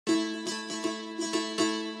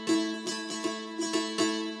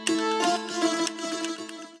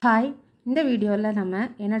Hi, இந்த வீடியோல நம்ம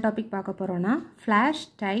என்ன டாபிக் பார்க்க போறோம்னா flash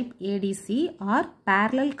type ADC or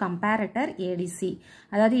parallel comparator ADC.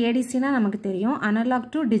 அதாவது ADC னா நமக்கு தெரியும் analog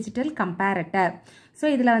to digital comparator. So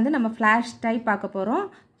இதுல வந்து நம்ம flash type பார்க்க போறோம்.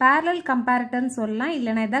 Parallel comparator னு சொல்லலாம்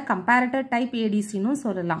இல்லனா இத comparator type ADC னு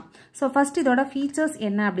சொல்லலாம். So first இதோட features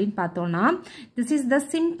என்ன அப்படினு பார்த்தோம்னா this is the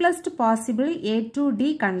simplest possible A to D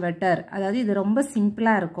converter. அதாவது இது ரொம்ப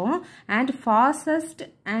சிம்பிளா இருக்கும் and fastest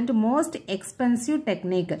and most expensive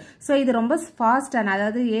technique. So இது ரொம்ப fast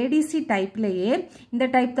அதாவது ADC டைப்லயே இந்த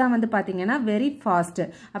டைப் தான் வந்து பாத்தீங்கன்னா very fast.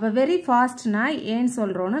 அப்ப very fast னா ஏன்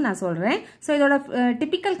சொல்றோம்னு நான் சொல்றேன். So இதோட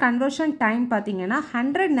typical conversion time பாத்தீங்கன்னா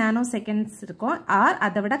 100 nanoseconds இருக்கும் or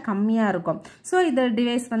அதை விட கம்மியா இருக்கும். So இந்த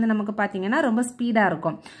டிவைஸ் வந்து நமக்கு பாத்தீங்கன்னா ரொம்ப ஸ்பீடா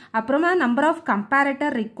இருக்கும். அப்புறமா number of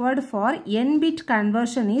comparator required for n bit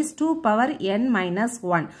conversion is 2 power n minus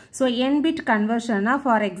 1. So n bit conversion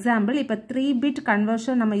for example இப்ப 3 bit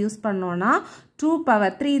conversion நம்ம யூஸ் பண்ணோம்னா 2 power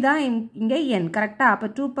 3 தான் இங்க n கரெக்ட்டா அப்ப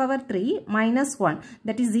 2 power 3 minus 1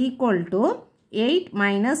 that is equal to 8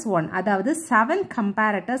 minus 1 அதாவது 7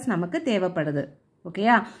 comparators நமக்கு தேவைப்படுது.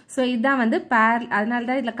 ஓகேயா சோ இதான் வந்து அதனால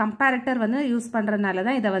தான் இதுல கம்பேரட்டர் வந்து யூஸ் பண்றதனால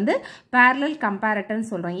தான் இத வந்து parallel comparator னு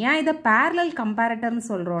சொல்றோம். ஏன் இத parallel comparator னு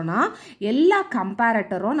சொல்றோம்னா எல்லா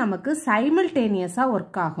கம்பேரட்டரும் நமக்கு simultaneously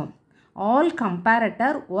வர்க் ஆகும். All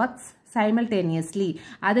comparator works simultaneously.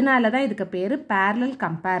 அதனால தான் இதுக்கு பேரு parallel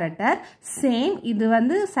comparator. சேம் இது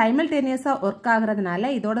வந்து simultaneously வர்க்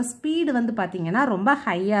ஆகுறதுனால இதோட ஸ்பீட் வந்து பாத்தீங்கன்னா ரொம்ப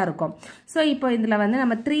ஹையா இருக்கும். சோ இப்போ இதுல வந்து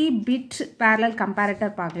நம்ம 3 bit parallel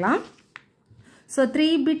comparator பார்க்கலாம். So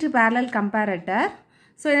 3 bit parallel comparator.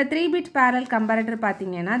 So in a 3 bit parallel comparator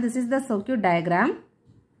பாத்தீங்கன்னா this is the circuit diagram.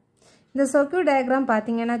 இந்த circuit diagram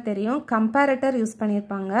பாத்தீங்கன்னா தெரியும் comparator யூஸ்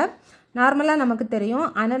பண்ணிருப்பாங்க. நார்மலா நமக்கு தெரியும்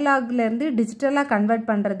அனலாக்ல இருந்து டிஜிட்டலா கன்வர்ட்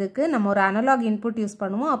பண்றதுக்கு நம்ம ஒரு அனலாக் இன்புட் யூஸ்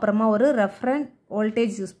பண்ணுவோம் அப்புறமா ஒரு ரெஃபரன்ஸ்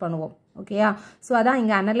வோல்டேஜ் யூஸ் பண்ணுவோம். ஓகேயா சோ அதான்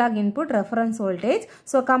இங்க analogue input reference voltage.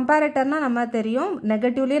 So கம்பேரட்டர்னா நம்ம தெரியும்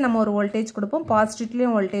நெகட்டிவ்லயே நம்ம ஒரு வோல்டேஜ் கொடுப்போம்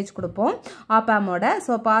பாசிட்டிவ்லயும் வோல்டேஜ் கொடுப்போம் ஆப் ஆமோட.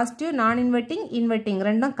 சோ பாசிட்டிவ் நான் இன்வெர்ட்டிங் இன்வெர்ட்டிங்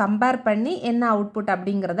ரெண்டும் கம்பேர் பண்ணி என்ன அவுட்புட்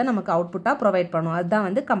அப்படிங்கறத நமக்கு அவுட்புட்டா ப்ரொவைட் பண்ணும். அதுதான்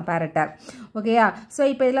வந்து கம்பேரட்டர். ஓகேயா சோ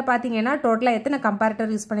இப்போ இதல பாத்தீங்கன்னா டோட்டலா எத்தனை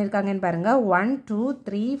கம்பேரட்டர் யூஸ் பண்ணிருக்காங்கன்னு பாருங்க 1 2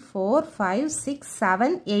 3 4 5 6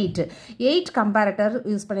 7 8 8 கம்பேரட்டர்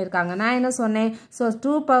யூஸ் பண்ணிருக்காங்க. நான் என்ன சொன்னேன் சோ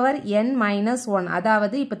 2 power n minus 1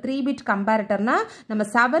 அதாவது இப்போ 3 bit கம்பேரட்டர்னா நம்ம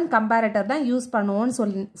 7 கம்பேரட்டர் தான் யூஸ் பண்ணுவோம்னு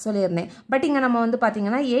சொல்லியிருந்தேன். பட் இங்க நம்ம வந்து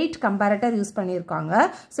பாத்தீங்கன்னா 8 கம்பேரட்டர் யூஸ் பண்ணிருக்காங்க.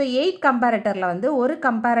 சோ 8 கம்பேரட்டர்ல வந்து ஒரு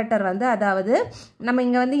கம்பேரட்டர் வந்து அதாவது நம்ம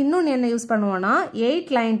இங்க வந்து இன்னொன்னு என்ன யூஸ் பண்ணுவோம்னா 8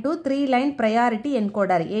 line to 3 line priority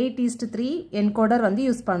encoder 8:3 encoder வந்து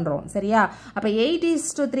யூஸ் பண்றோம். சரியா அப்ப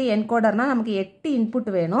 8:3 என்கோடர்னா நமக்கு 8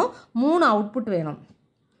 இன்புட் வேணும் 3 அவுட்புட் வேணும்.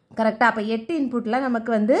 கரெக்ட்டா அப்ப 8 இன்புட்ல நமக்கு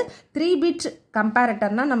வந்து 3 பிட்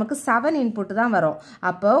கம்பேரட்டர்னா நமக்கு 7 இன்புட் தான் வரும்.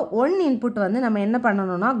 அப்போ 1 இன்புட் வந்து நம்ம என்ன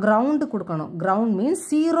பண்ணனும்னா கிரவுண்ட் கொடுக்கணும். கிரவுண்ட் மீன்ஸ்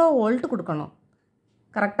 0 வோல்ட் கொடுக்கணும்.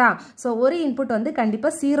 கரெக்ட்டா சோ ஒரு இன்புட் வந்து கண்டிப்பா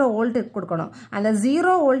 0 வோல்ட் கொடுக்கணும். அந்த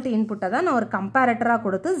 0 வோல்ட் இன்புட்டை தான் நான் ஒரு கம்பேரட்டரா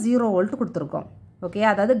கொடுத்து 0 வோல்ட் கொடுத்திருக்கோம். ஓகே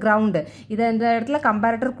அதாவது கிரவுண்ட் இத இந்த இடத்துல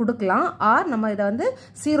கம்பேரட்டர் கொடுக்கலாம் ஆர் நம்ம இத வந்து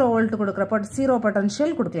 0 வோல்ட் கொடுக்கறப்போ 0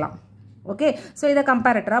 பொட்டன்ஷியல் கொடுக்கலாம். ஓகே சோ இத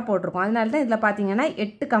கம்பேரட்டரா போட்டுருக்கோம். அதனால தான் இதுல பாத்தீங்கன்னா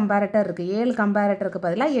 8 கம்பேரட்டர் இருக்கு. 7 கம்பேரட்டருக்கு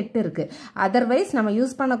பதிலா 8 இருக்கு. அதர்வைஸ் நம்ம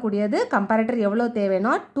யூஸ் பண்ணக்கூடியது கம்பேரட்டர் எவ்வளவு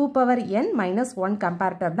தேவைனா 2 power n minus 1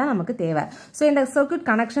 கம்பேரட்டர் தான் நமக்கு தேவை. சோ இந்த சர்க்யூட்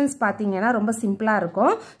கனெக்ஷன்ஸ் பாத்தீங்கன்னா ரொம்ப சிம்பிளா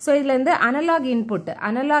இருக்கும். சோ இதுல இருந்து அனலாக்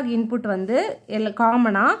இன்புட் வந்து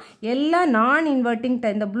காமனா எல்லா நான் இன்வெர்ட்டிங்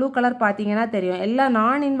இந்த ப்ளூ கலர் பாத்தீங்கன்னா தெரியும் எல்லா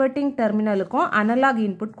நான் இன்வெர்ட்டிங் டெர்மினலுக்கும் அனலாக்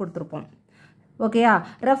இன்புட் கொடுத்திருப்போம். ஓகேயா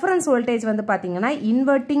ரெஃபரன்ஸ் வோல்டேஜ் வந்து பாத்தீங்கன்னா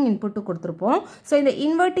இன்வெர்ட்டிங் இன்புட் கொடுத்திருப்போம். சோ இந்த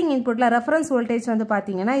இன்வெர்ட்டிங் இன்புட்ல ரெஃபரன்ஸ் வோல்டேஜ் வந்து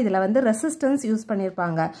பாத்தீங்கன்னா இதுல வந்து ரெசிஸ்டன்ஸ் யூஸ்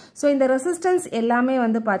பண்ணிருப்பாங்க. சோ இந்த ரெசிஸ்டன்ஸ் எல்லாமே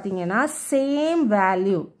வந்து பாத்தீங்கன்னா சேம்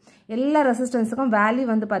வேல்யூ எல்லா ரெசிஸ்டன்ஸுக்கும் வேல்யூ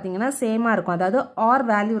வந்து பாத்தீங்கன்னா சேமா இருக்கும். அதாவது ஆர்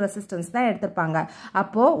வேல்யூ ரெசிஸ்டன்ஸ் தான் எடுத்திருப்பாங்க.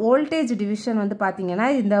 அப்போ வோல்டேஜ் டிவிஷன் வந்து பாத்தீங்கன்னா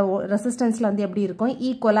இந்த ரெசிஸ்டன்ஸ்ல வந்து எப்படி இருக்கும்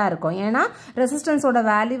ஈக்குவலா இருக்கும். ஏன்னா ரெசிஸ்டன்ஸோட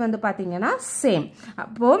வேல்யூ வந்து பாத்தீங்கன்னா சேம்.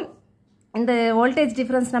 அப்போ இந்த வோல்டேஜ்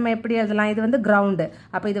டிஃபரன்ஸ் நம்ம எப்படி எழுதலாம் இது வந்து கிரவுண்ட்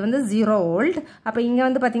அப்ப இது வந்து 0 வோல்ட். அப்ப இங்க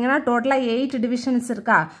வந்து பாத்தீங்கன்னா டோட்டலா 8 டிவிஷன்ஸ்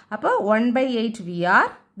இருக்கா அப்ப 1/8 VR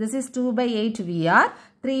this is 2/8 VR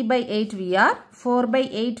 3/8 VR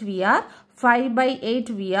 4/8 VR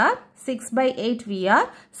 5/8 VR 6/8 VR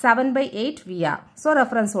 7/8 VR. So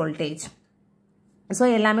reference voltage. So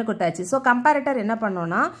எல்லாமே கொடுத்தாச்சு. ஸோ கம்பேரட்டர் என்ன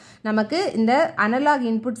பண்ணோன்னா நமக்கு இந்த அனலாக்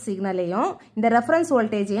இன்புட் சிக்னலையும் இந்த ரெஃபரன்ஸ்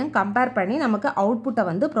வோல்டேஜையும் கம்பேர் பண்ணி நமக்கு அவுட்புட்டை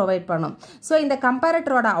வந்து ப்ரொவைட் பண்ணும். ஸோ இந்த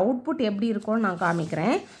கம்பேரட்டரோட அவுட்புட் எப்படி இருக்கும்னு நான்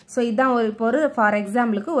காமிக்கிறேன். ஸோ இதுதான் இப்போ ஒரு ஃபார்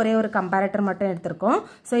எக்ஸாம்பிளுக்கு ஒரே ஒரு கம்பேரட்டர் மட்டும் எடுத்திருக்கோம்.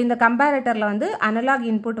 ஸோ இந்த கம்பேரட்டரில் வந்து அனலாக்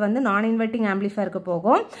இன்புட் வந்து நான் இன்வெர்ட்டிங் ஆம்பிளிஃபயருக்கு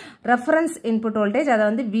போகும். ரெஃபரன்ஸ் இன்புட் வோல்டேஜ் அதை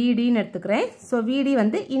வந்து விடின்னு எடுத்துக்கிறேன். ஸோ விடி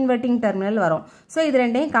வந்து இன்வெர்ட்டிங் டெர்மினல் வரும். ஸோ இது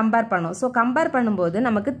ரெண்டையும் கம்பேர் பண்ணும். ஸோ கம்பேர் பண்ணும்போது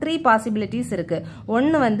நமக்கு 3 பாசிபிலிட்டிஸ் இருக்குது.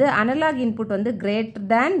 ஒன்று வந்து அனலாக் இன்புட் வந்து கிரேட்டர்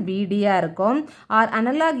தேன் விடியா இருக்கும், ஆர்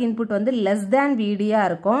அனலாக் இன்புட் வந்து லெஸ் தேன் விடியா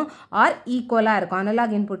இருக்கும், ஆர் ஈக்குவலாக இருக்கும்.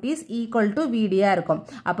 Analogue input is equal to விடியா இருக்கும்.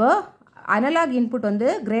 அப்போ அனலாக் இன்புட் வந்து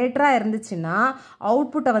கிரேட்டராக இருந்துச்சுன்னா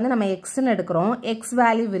அவுட்புட்டை வந்து நம்ம எக்ஸ்ன்னு எடுக்கிறோம். X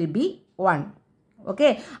value will be 1. Okay,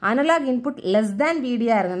 analogue input less than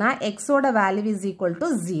விடியா இருந்ததுன்னா எக்ஸோட value is equal to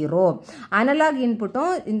 0. Analogue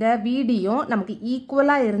இன்புட்டும் இந்த விடியும் நமக்கு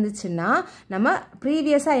ஈக்குவலாக இருந்துச்சுன்னா நம்ம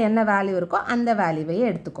ப்ரீவியஸாக என்ன வேல்யூ இருக்கோ அந்த வேல்யூவையே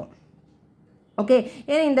எடுத்துக்கும். ஓகே,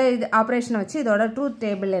 ஏன்னா இந்த ஆப்ரேஷனை வச்சு இதோட ட்ரூத்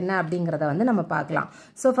டேபிள் என்ன அப்படிங்கிறத வந்து நம்ம பார்க்கலாம்.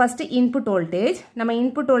 ஸோ ஃபஸ்ட்டு இன்புட் வோல்டேஜ், நம்ம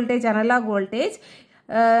இன்புட் வோல்டேஜ் அனலாக் வோல்டேஜ்,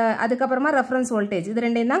 அதுக்கப்புறமா ரெஃபரன்ஸ் வோல்டேஜ், இது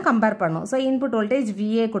ரெண்டையும் தான் கம்பேர் பண்ணோம். ஸோ இன்புட் வோல்டேஜ்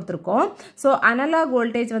விஏ கொடுத்துருக்கோம். ஸோ அனலாக்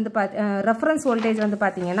வோல்டேஜ் வந்து ரெஃபரன்ஸ் வோல்டேஜ் வந்து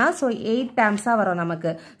பார்த்தீங்கன்னா ஸோ 8 ஆம்ஸாக வரும்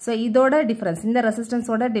நமக்கு. ஸோ இதோட டிஃப்ரென்ஸ், இந்த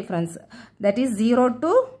ரெசிஸ்டன்ஸோட difference that is 0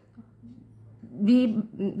 to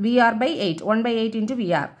VR by 8, 1 by 8 into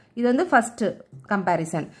VR. இது வந்து ஃபர்ஸ்ட்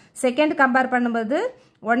கம்பேரிசன். செகண்ட் கம்பேர் பண்ணும்போது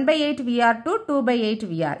 1 by 8 VR to 2 by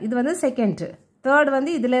 8 VR, இது வந்து செகண்ட். தேர்ட்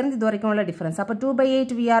வந்து இதுலேருந்து இது வரைக்கும் உள்ள டிஃப்ரென்ஸ். அப்போ 2 by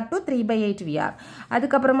 8 VR to 3 by 8 VR.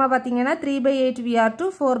 அதுக்கப்புறமா பார்த்தீங்கன்னா 3 by 8 VR to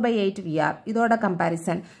 4 by 8 VR, இதோட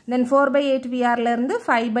comparison. Then 4 by 8 VRலேருந்து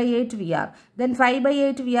 5 by 8 VR. Then 5 by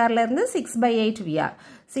 8 VRலேருந்து 6 by 8 VR.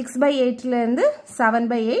 6 by 8லேருந்து 7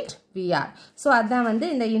 by 8 VR. So அதுதான் வந்து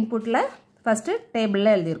இந்த இன்புட்டில் ஃபஸ்ட்டு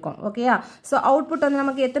டேபிளில் எழுதியிருக்கோம். ஓகேயா, ஸோ அவுட்புட் வந்து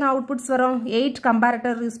நமக்கு எத்தனை அவுட்புட்ஸ் வரும்? 8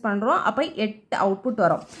 கம்பேரட்டர் யூஸ் பண்ணுறோம். அப்போ 8 அவுட்புட்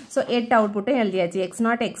வரும். ஸோ 8 அவுட்புட்டும் எழுதியாச்சு.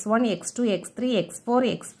 x0, x1, x2, x3, x4,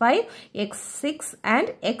 x5, x6 and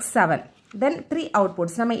x7. Then 3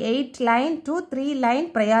 outputs. நம்ம 8 line to 3 line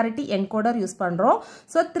priority encoder use பண்ணுறோம்.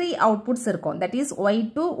 ஸோ 3 outputs இருக்கும். That is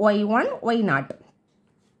y2, y1, y0.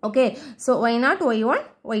 Okay, so y0, y1,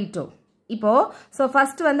 y2. இப்போ so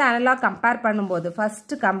first வந்து analogue compare பண்ணும்போது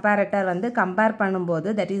first comparator வந்து compare பண்ணும்போது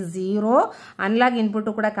that is 0, analogue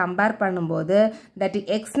input கூட compare பண்ணும்போது that is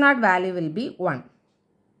x0 value will be 1.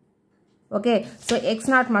 Okay, so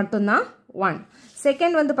x0 மட்டும்தான் 1.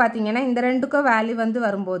 Second வந்து பார்த்தீங்கன்னா இந்த ரெண்டுக்கும் வேல்யூ வந்து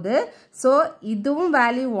வரும்போது ஸோ இதுவும்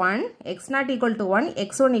value 1, x0 equal to 1,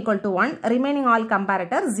 x1 equal to 1, remaining all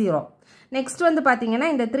comparator 0. Next வந்து பார்த்தீங்கன்னா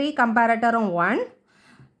இந்த 3 கம்பேரட்டரும் 1,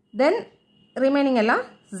 தென் ரிமைனிங் எல்லாம்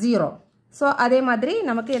 0. ஸோ அதே மாதிரி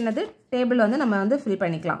நமக்கு என்னது டேபிள் வந்து நம்ம வந்து ஃபில்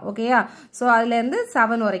பண்ணிக்கலாம். ஓகேயா, ஸோ அதுலேருந்து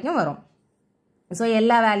 7 வரைக்கும் வரும். ஸோ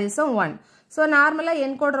எல்லா வேல்யூஸும் 1. ஸோ நார்மலாக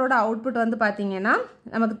என்கோடரோட அவுட்புட் வந்து பார்த்தீங்கன்னா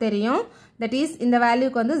நமக்கு தெரியும் தட் இஸ் இந்த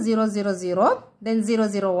வேல்யூக்கு வந்து 000, தென்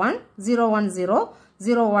 001, 010,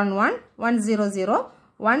 011, 100,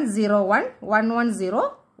 101, 110,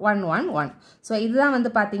 111. ஸோ இதுதான்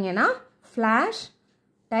வந்து பார்த்தீங்கன்னா flash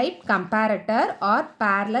type comparator R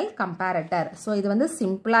parallel comparator. So இது வந்து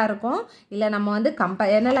சிம்பிளாக இருக்கும். இல்லை நம்ம வந்து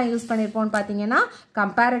என்னெல்லாம் யூஸ் பண்ணியிருப்போம்னு பார்த்தீங்கன்னா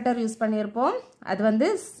கம்பேரட்டர் யூஸ் பண்ணியிருப்போம். அது வந்து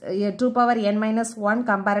 2n-1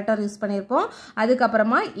 கம்பேரட்டர் யூஸ் பண்ணியிருப்போம்.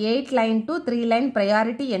 அதுக்கப்புறமா 8 line to 3 line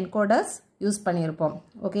priority encoders use பண்ணியிருப்போம்.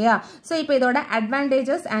 ஓகேயா, ஸோ இப்போ இதோட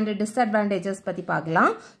அட்வான்டேஜஸ் அண்ட் டிஸ்அட்வான்டேஜஸ் பற்றி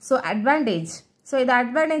பார்க்கலாம். ஸோ அட்வான்டேஜ், ஸோ இது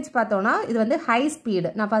அட்வான்டேஜ் பார்த்தோன்னா இது வந்து ஹை ஸ்பீடு.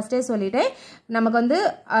 நான் ஃபஸ்ட்டே சொல்லிட்டேன் நமக்கு வந்து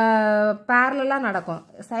பேரலாக நடக்கும்.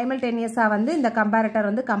 சைமல்டேனியஸாக வந்து இந்த கம்பேரட்டர்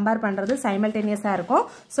வந்து கம்பேர் பண்ணுறது சைமல்டேனியஸாக இருக்கும்.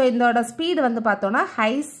 ஸோ இதோட ஸ்பீடு வந்து பார்த்தோன்னா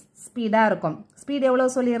ஹை ஸ்பீடாக இருக்கும். ஸ்பீட் எவ்வளோ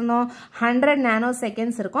சொல்லியிருந்தோம்? 100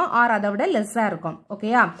 naноseconds இருக்கும், ஆர் அதை விட லெஸ்ஸாக இருக்கும்.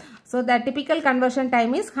 ஓகேயா, so the typical conversion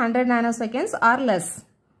time is 100 naноseconds R less.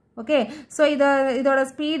 Okay, so இதோட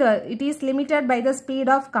speed it is limited by the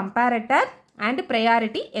speed of comparator and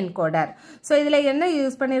priority encoder. So இதில் என்ன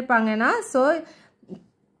யூஸ் பண்ணியிருப்பாங்கன்னா ஸோ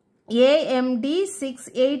AMD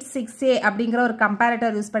 686A அப்படிங்கிற ஒரு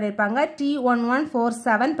கம்பேரட்டர் யூஸ் பண்ணியிருப்பாங்க.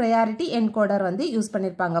 T1147 ப்ரையாரிட்டி என்கோடர் வந்து use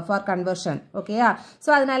பண்ணியிருப்பாங்க for conversion. ஓகேயா, so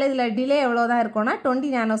அதனால இதில் டிலே எவ்வளோ தான் இருக்கும்னா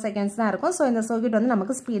 20 naноseconds தான் இருக்கும். ஸோ இந்த சர்க்யூட் வந்து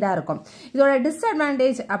நமக்கு ஸ்பீடாக இருக்கும். இதோட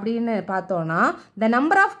டிஸ்அட்வான்டேஜ் அப்படின்னு பார்த்தோன்னா the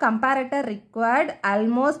number of comparator required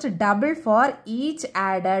almost double for each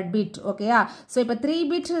added bit. ஓகேயா, ஸோ இப்போ 3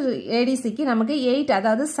 பிட் ஏடிசிக்கு நமக்கு 8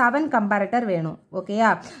 அதாவது 7 கம்பேரட்டர் வேணும்.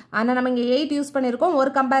 ஓகேயா, ஆனால் நம்ம இங்கே 8 யூஸ் பண்ணியிருக்கோம்.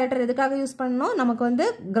 ஒரு கம்பேரட்டர் எதுக்காக யூஸ் பண்ணணும்? நமக்கு வந்து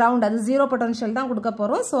கிரவுண்ட் அது 0 பொட்டன்ஷியல் தான் கொடுக்க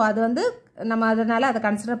போகிறோம். ஸோ அது வந்து நம்ம அதனால அதை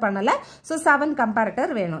கன்சிடர் பண்ணல. ஸோ 7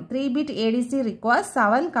 கம்பேரட்டர் வேணும். 3-bit ADC requires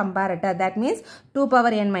 7 comparator. That means 2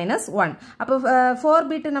 power n minus 1. அப்போ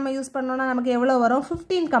 4-bit நம்ம யூஸ் பண்ணோம்னா நமக்கு எவ்வளோ வரும்?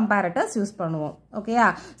 15 comparators யூஸ் பண்ணுவோம். ஓகேயா?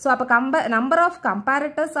 ஸோ அப்போ number of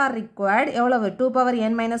comparators are required எவ்வளவு? 2 power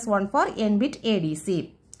n minus 1 for n-bit ADC.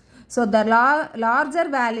 So the larger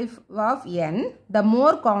value of n, the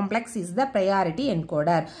more complex is the priority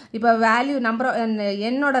encoder. இப்போ value number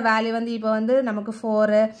என்னோட வேல்யூ வந்து இப்போ வந்து நமக்கு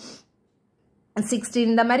 4 16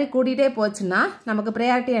 இந்த மாதிரி கூட்டிகிட்டே போச்சுன்னா நமக்கு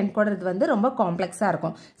ப்ரையாரிட்டி என்கோடர் வந்து ரொம்ப காம்ப்ளெக்ஸாக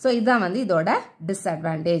இருக்கும். ஸோ இதுதான் வந்து இதோட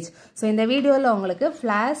டிஸ்அட்வான்டேஜ். ஸோ இந்த வீடியோவில் உங்களுக்கு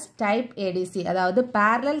ஃப்ளாஷ் டைப் ஏடிசி அதாவது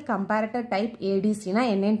பேரலல் கம்பேரட்டர் டைப் ஏடிசினா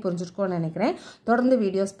என்னன்னு புரிஞ்சிருக்கோன்னு நினைக்கிறேன். தொடர்ந்து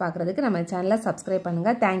வீடியோஸ் பார்க்குறதுக்கு நம்ம சேனலை சப்ஸ்கிரைப்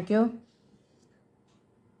பண்ணுங்கள். தேங்க்யூ.